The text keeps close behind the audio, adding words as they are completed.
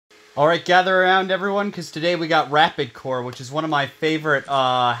Alright, gather around everyone, because today we got Rapidcore, which is one of my favorite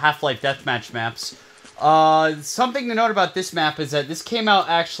Half-Life Deathmatch maps. Something to note about this map is that this came out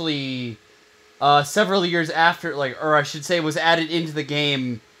actually several years after, or I should say was added into the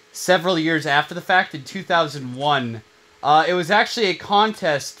game several years after the fact, in 2001. It was actually a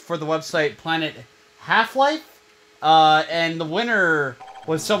contest for the website Planet Half-Life, and the winner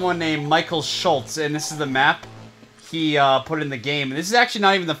was someone named Michael Schultz, and this is the map he put in the game. And this is actually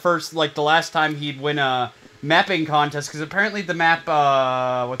not even the last time he'd win a mapping contest, because apparently the map,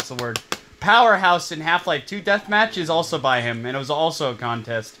 Powerhouse in Half-Life 2 Deathmatch is also by him, and it was also a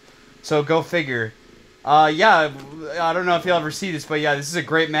contest. So go figure. Yeah, I don't know if you'll ever see this, but yeah, this is a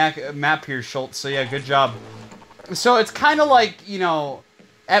great map here, Schultz, so yeah, good job. So it's kind of like, you know,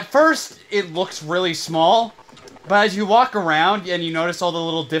 at first it looks really small, but as you walk around and you notice all the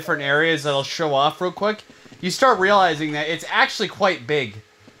little different areas that'll show off real quick, you start realizing that it's actually quite big.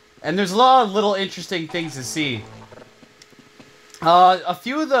 And there's a lot of little interesting things to see. A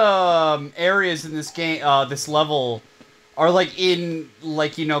few of the areas in this game, this level, are like in,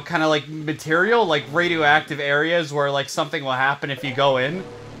 like, you know, kind of like material, like radioactive areas where like something will happen if you go in.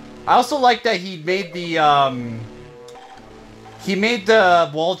 I also like that he made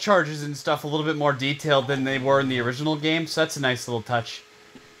the wall charges and stuff a little bit more detailed than they were in the original game, so that's a nice little touch.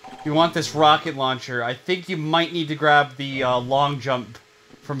 You want this rocket launcher. I think you might need to grab the long jump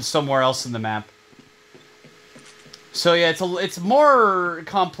from somewhere else in the map. So yeah, it's more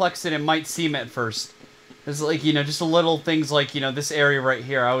complex than it might seem at first. There's like, you know, just a little things like, you know, this area right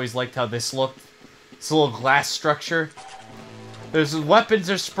here. I always liked how this looked. It's a little glass structure. There's weapons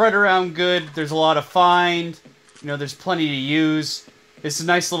are spread around good. There's a lot of find. You know, there's plenty to use. It's a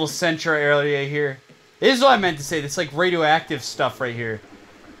nice little central area here. This is what I meant to say. This like radioactive stuff right here.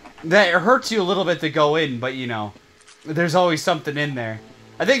 That it hurts you a little bit to go in, but you know, there's always something in there.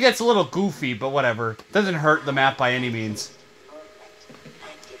 I think that's a little goofy, but whatever. Doesn't hurt the map by any means.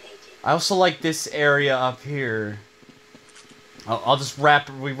 I also like this area up here. I'll just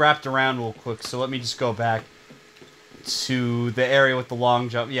we wrapped around real quick, so let me just go back to the area with the long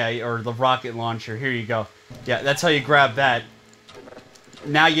jump. Yeah, or the rocket launcher. Here you go. Yeah, that's how you grab that.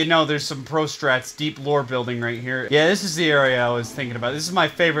 Now you know there's some pro strats, deep lore building right here. Yeah, this is the area I was thinking about. This is my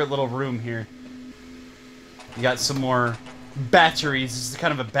favorite little room here. You got some more batteries. This is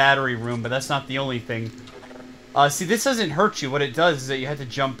kind of a battery room, but that's not the only thing. See, this doesn't hurt you. What it does is that you have to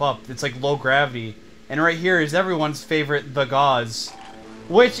jump up. It's like low gravity. And right here is everyone's favorite, the gauze.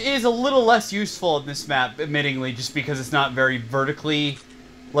 Which is a little less useful in this map, admittingly, just because it's not very vertically,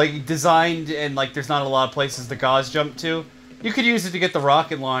 like, designed, and, like, there's not a lot of places the gauze jump to. You could use it to get the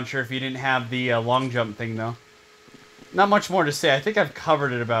rocket launcher if you didn't have the long jump thing, though. Not much more to say. I think I've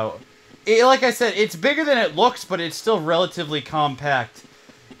covered it about. Like I said, it's bigger than it looks, but it's still relatively compact.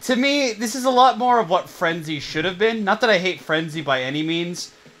 To me, this is a lot more of what Frenzy should have been. Not that I hate Frenzy by any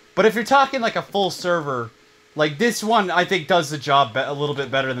means, but if you're talking like a full server, like this one, I think does the job a little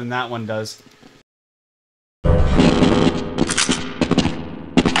bit better than that one does.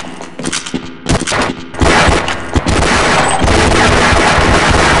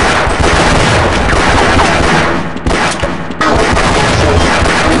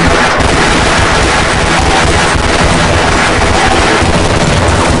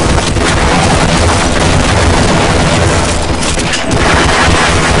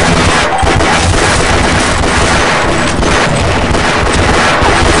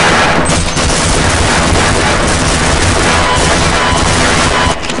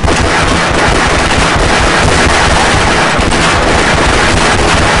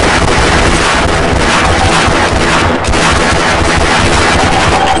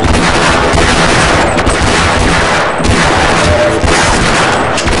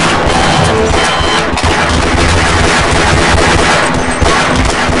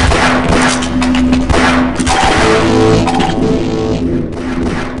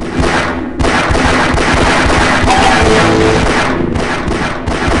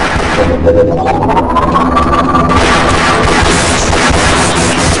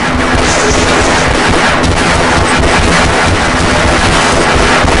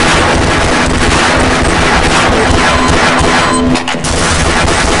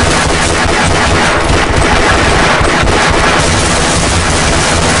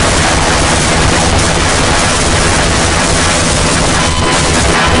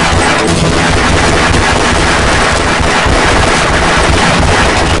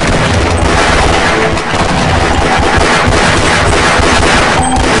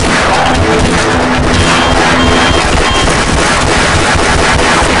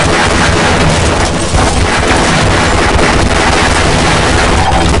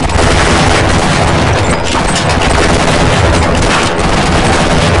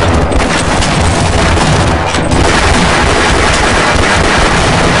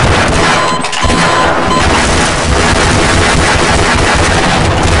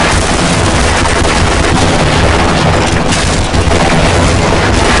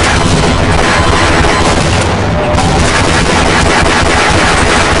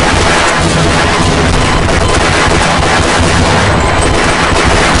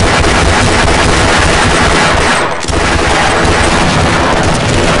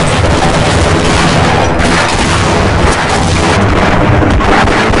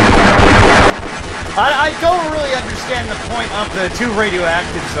 2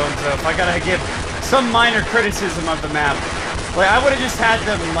 radioactive zones, though, if I gotta give some minor criticism of the map. Like, I would've just had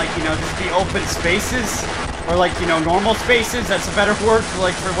them, like, you know, just be open spaces. Or, like, you know, normal spaces. That's a better word for,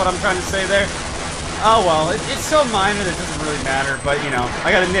 like, for what I'm trying to say there. Oh, well, it's so minor that it doesn't really matter. But, you know, I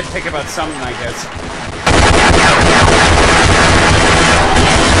gotta nitpick about something, I guess.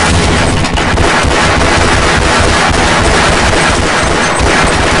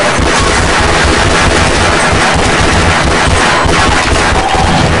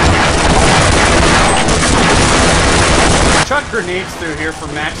 Chuck grenades through here for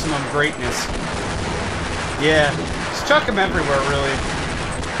maximum greatness. Yeah, just chuck them everywhere, really.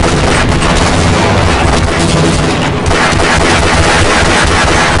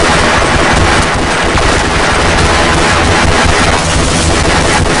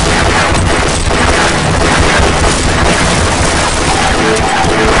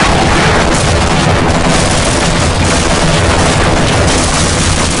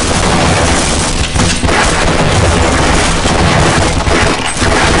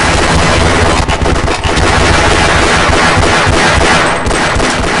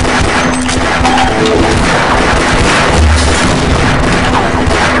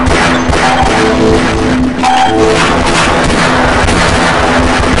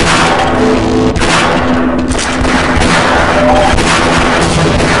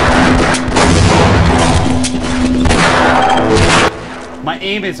 My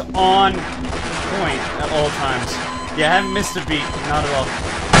aim is on point at all times. Yeah, I haven't missed a beat. Not at all.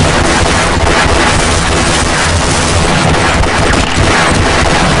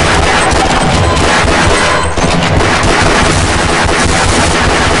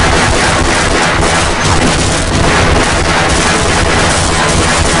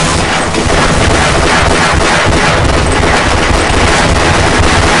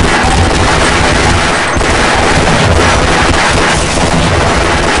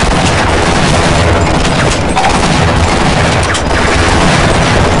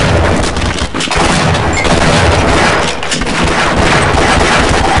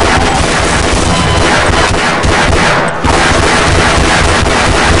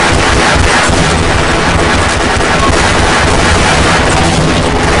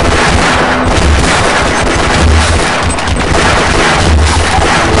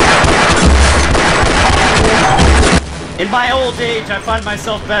 In my old age, I find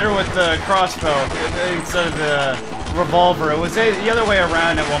myself better with the crossbow instead of the revolver. It was the other way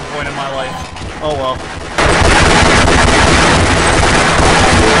around at one point in my life. Oh well.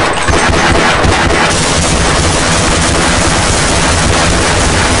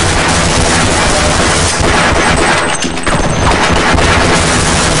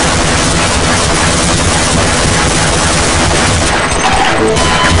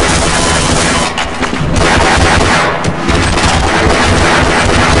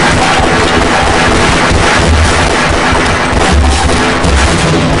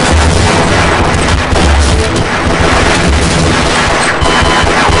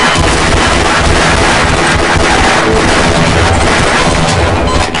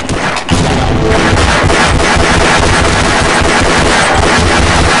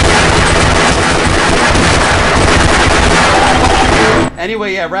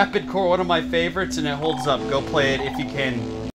 Anyway, yeah, rapidcore, one of my favorites, and it holds up. Go play it if you can.